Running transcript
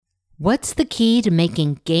What's the key to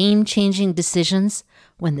making game-changing decisions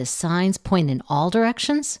when the signs point in all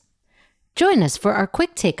directions? Join us for our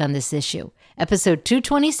quick take on this issue, episode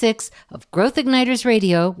 226 of Growth Igniters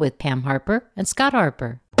Radio with Pam Harper and Scott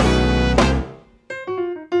Harper.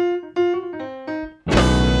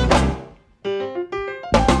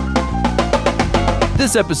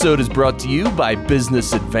 This episode is brought to you by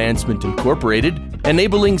Business Advancement Incorporated,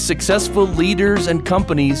 enabling successful leaders and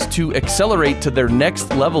companies to accelerate to their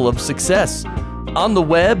next level of success. On the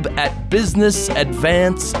web at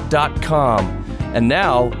businessadvance.com. And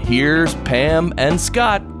now, here's Pam and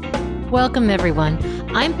Scott. Welcome, everyone.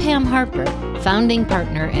 I'm Pam Harper, founding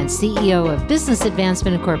partner and CEO of Business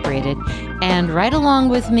Advancement Incorporated. And right along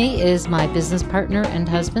with me is my business partner and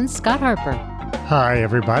husband, Scott Harper. Hi,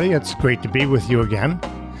 everybody. It's great to be with you again.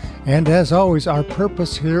 And as always, our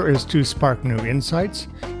purpose here is to spark new insights,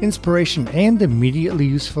 inspiration, and immediately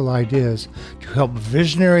useful ideas to help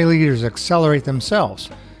visionary leaders accelerate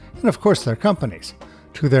themselves, and of course their companies,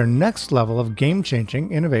 to their next level of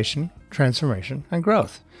game-changing innovation, transformation, and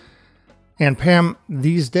growth. And Pam,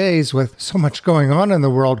 these days, with so much going on in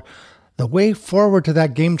the world, the way forward to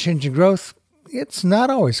that game-changing growth, it's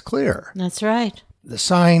not always clear. That's right. The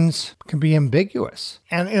signs can be ambiguous,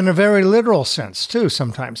 and in a very literal sense, too,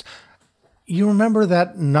 sometimes. You remember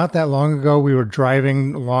that not that long ago we were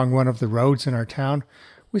driving along one of the roads in our town?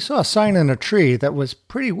 We saw a sign in a tree that was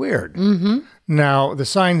pretty weird. Mm-hmm. Now, the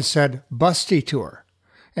sign said bus detour,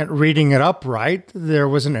 and reading it upright, there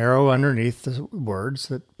was an arrow underneath the words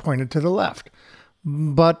that pointed to the left.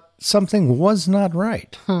 But something was not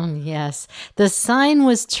right. Yes. The sign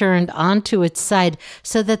was turned onto its side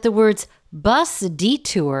so that the words bus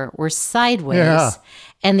detour were sideways,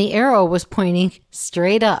 and the arrow was pointing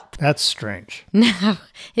straight up. That's strange. Now,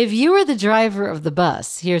 if you were the driver of the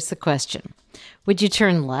bus, here's the question. Would you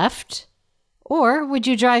turn left? Or would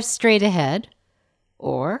you drive straight ahead?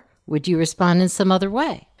 Or would you respond in some other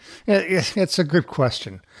way? It's a good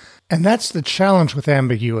question. And that's the challenge with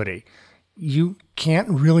ambiguity. You can't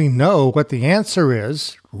really know what the answer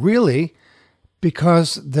is, really,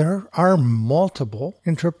 because there are multiple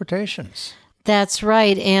interpretations. That's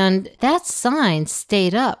right, and that sign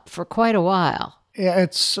stayed up for quite a while. Yeah,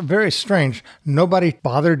 it's very strange. Nobody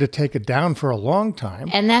bothered to take it down for a long time.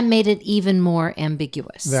 And that made it even more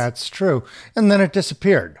ambiguous. That's true. And then it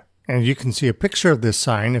disappeared. And you can see a picture of this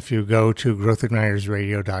sign if you go to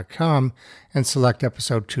growthignitersradio.com and select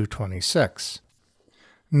episode 226.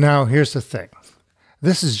 Now, here's the thing.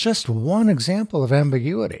 This is just one example of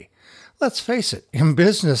ambiguity. Let's face it, in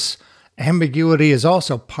business, ambiguity is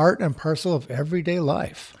also part and parcel of everyday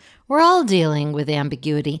life. We're all dealing with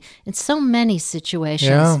ambiguity in so many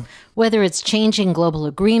situations, whether it's changing global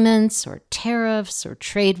agreements or tariffs or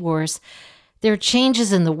trade wars. There are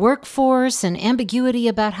changes in the workforce and ambiguity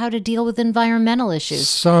about how to deal with environmental issues.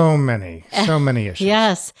 So many issues.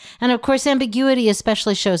 Yes. And of course, ambiguity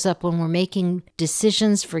especially shows up when we're making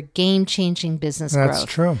decisions for game-changing business growth. That's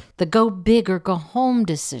true. The go big or go home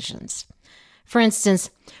decisions. For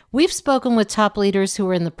instance, we've spoken with top leaders who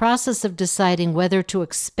are in the process of deciding whether to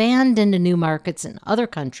expand into new markets in other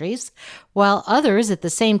countries, while others at the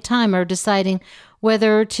same time are deciding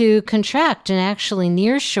whether to contract and actually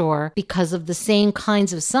nearshore because of the same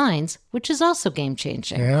kinds of signs, which is also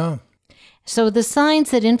game-changing. Yeah. So the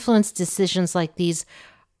signs that influence decisions like these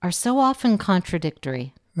are so often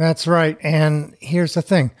contradictory. That's right. And here's the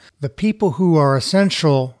thing. The people who are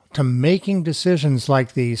essential to making decisions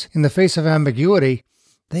like these in the face of ambiguity,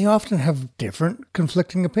 they often have different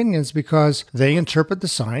conflicting opinions because they interpret the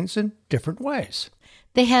signs in different ways.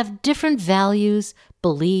 They have different values,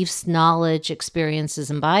 beliefs, knowledge, experiences,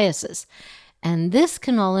 and biases. And this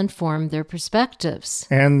can all inform their perspectives.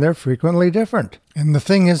 And they're frequently different. And the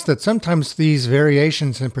thing is that sometimes these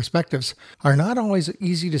variations in perspectives are not always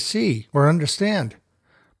easy to see or understand,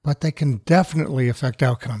 but they can definitely affect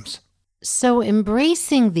outcomes. So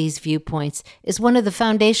embracing these viewpoints is one of the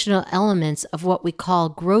foundational elements of what we call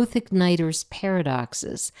Growth Igniters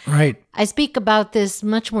paradoxes. Right. I speak about this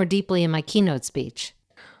much more deeply in my keynote speech.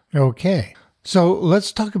 Okay. So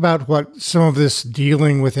let's talk about what some of this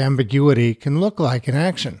dealing with ambiguity can look like in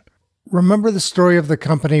action. Remember the story of the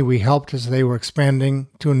company we helped as they were expanding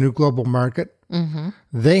to a new global market? Mm-hmm.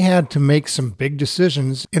 They had to make some big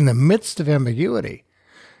decisions in the midst of ambiguity.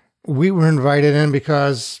 We were invited in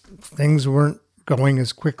because things weren't going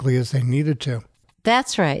as quickly as they needed to.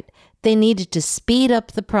 That's right. They needed to speed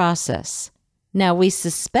up the process. Now, we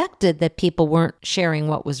suspected that people weren't sharing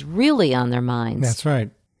what was really on their minds. That's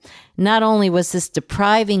right. Not only was this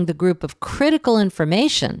depriving the group of critical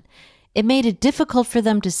information, it made it difficult for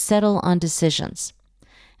them to settle on decisions.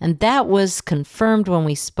 And that was confirmed when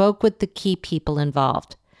we spoke with the key people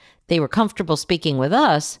involved. They were comfortable speaking with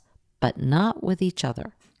us, but not with each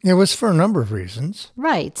other. It was for a number of reasons.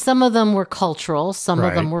 Right. Some of them were cultural. Some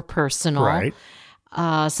of them were personal. Right.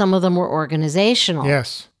 Some of them were organizational.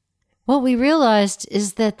 Yes. What we realized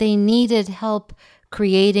is that they needed help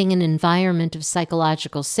creating an environment of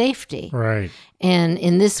psychological safety. Right. And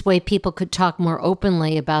in this way, people could talk more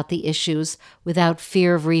openly about the issues without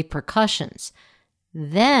fear of repercussions.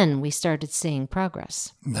 Then we started seeing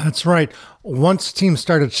progress. That's right. Once teams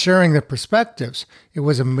started sharing their perspectives, it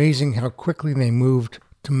was amazing how quickly they moved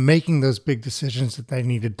to making those big decisions that they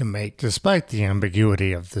needed to make, despite the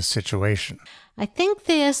ambiguity of the situation. I think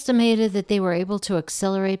they estimated that they were able to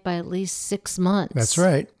accelerate by at least 6 months. That's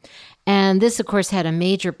right. And this, of course, had a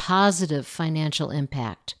major positive financial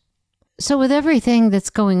impact. So with everything that's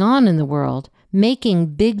going on in the world,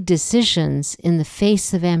 making big decisions in the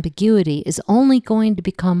face of ambiguity is only going to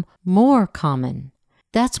become more common.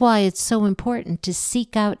 That's why it's so important to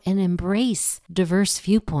seek out and embrace diverse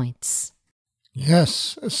viewpoints.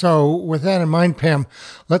 Yes. So with that in mind, Pam,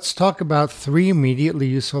 let's talk about 3 immediately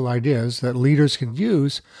useful ideas that leaders can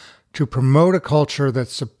use to promote a culture that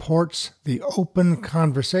supports the open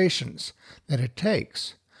conversations that it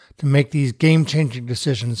takes to make these game-changing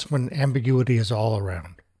decisions when ambiguity is all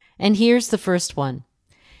around. And here's the first one.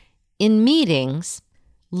 In meetings,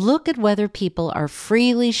 look at whether people are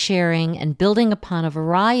freely sharing and building upon a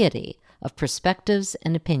variety of perspectives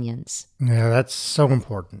and opinions. Yeah, that's so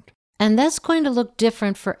important. And that's going to look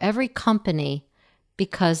different for every company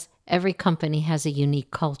because every company has a unique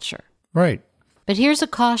culture. Right. But here's a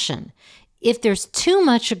caution. If there's too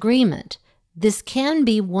much agreement, this can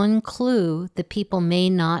be one clue that people may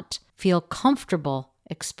not feel comfortable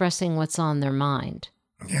expressing what's on their mind.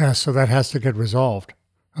 Yeah, so that has to get resolved.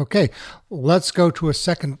 Okay, let's go to a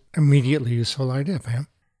second immediately useful idea, Pam.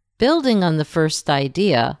 Building on the first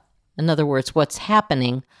idea, in other words, what's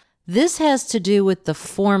happening, this has to do with the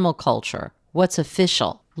formal culture, what's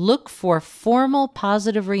official. Look for formal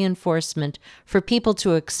positive reinforcement for people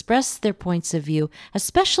to express their points of view,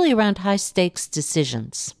 especially around high-stakes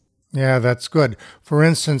decisions. Yeah, that's good. For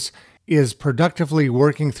instance, is productively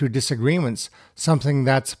working through disagreements something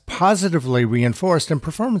that's positively reinforced in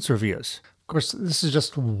performance reviews? Of course, this is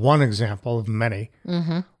just one example of many.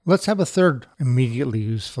 Let's have a third immediately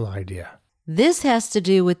useful idea. This has to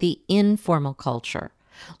do with the informal culture.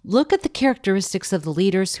 Look at the characteristics of the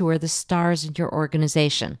leaders who are the stars in your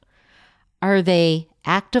organization. Are they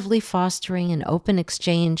actively fostering an open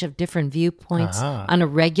exchange of different viewpoints on a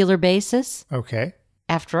regular basis? Okay.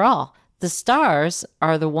 After all, the stars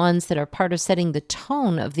are the ones that are part of setting the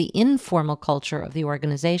tone of the informal culture of the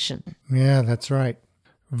organization. Yeah, that's right.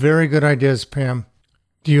 Very good ideas, Pam.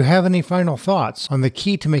 Do you have any final thoughts on the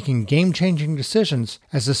key to making game-changing decisions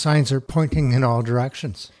as the signs are pointing in all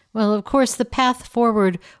directions? Well, of course, the path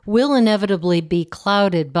forward will inevitably be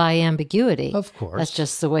clouded by ambiguity. Of course. That's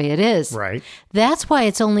just the way it is. Right. That's why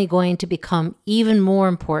it's only going to become even more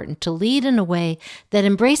important to lead in a way that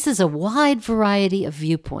embraces a wide variety of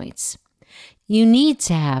viewpoints. You need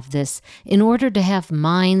to have this in order to have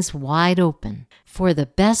minds wide open for the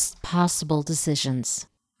best possible decisions.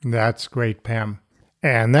 That's great, Pam.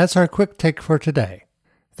 And that's our quick take for today.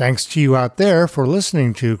 Thanks to you out there for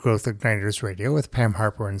listening to Growth Igniters Radio with Pam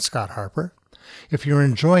Harper and Scott Harper. If you're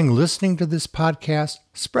enjoying listening to this podcast,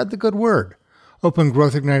 spread the good word. Open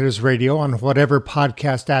Growth Igniters Radio on whatever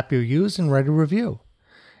podcast app you use and write a review.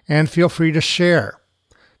 And feel free to share.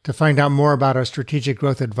 To find out more about our strategic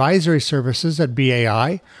growth advisory services at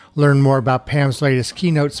BAI, learn more about Pam's latest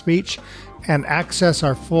keynote speech, and access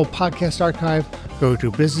our full podcast archive, go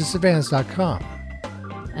to businessadvance.com.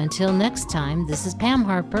 Until next time, this is Pam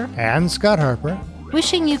Harper And Scott Harper.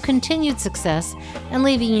 wishing you continued success and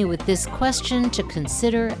leaving you with this question to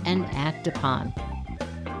consider and act upon.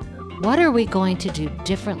 What are we going to do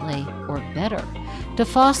differently or better to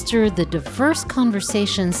foster the diverse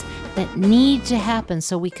conversations that need to happen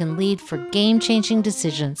so we can lead for game-changing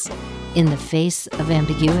decisions in the face of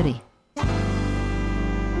ambiguity?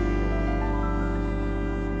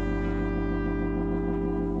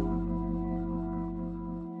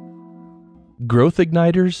 Growth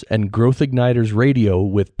Igniters and Growth Igniters Radio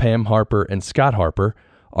with Pam Harper and Scott Harper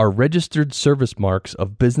are registered service marks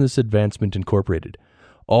of Business Advancement Incorporated.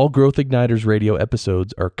 All Growth Igniters Radio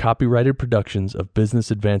episodes are copyrighted productions of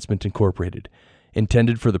Business Advancement Incorporated,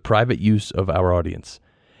 intended for the private use of our audience.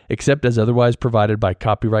 Except as otherwise provided by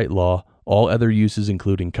copyright law, all other uses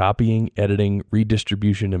including copying, editing,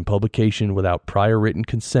 redistribution, and publication without prior written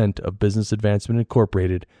consent of Business Advancement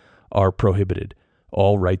Incorporated are prohibited.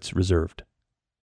 All rights reserved.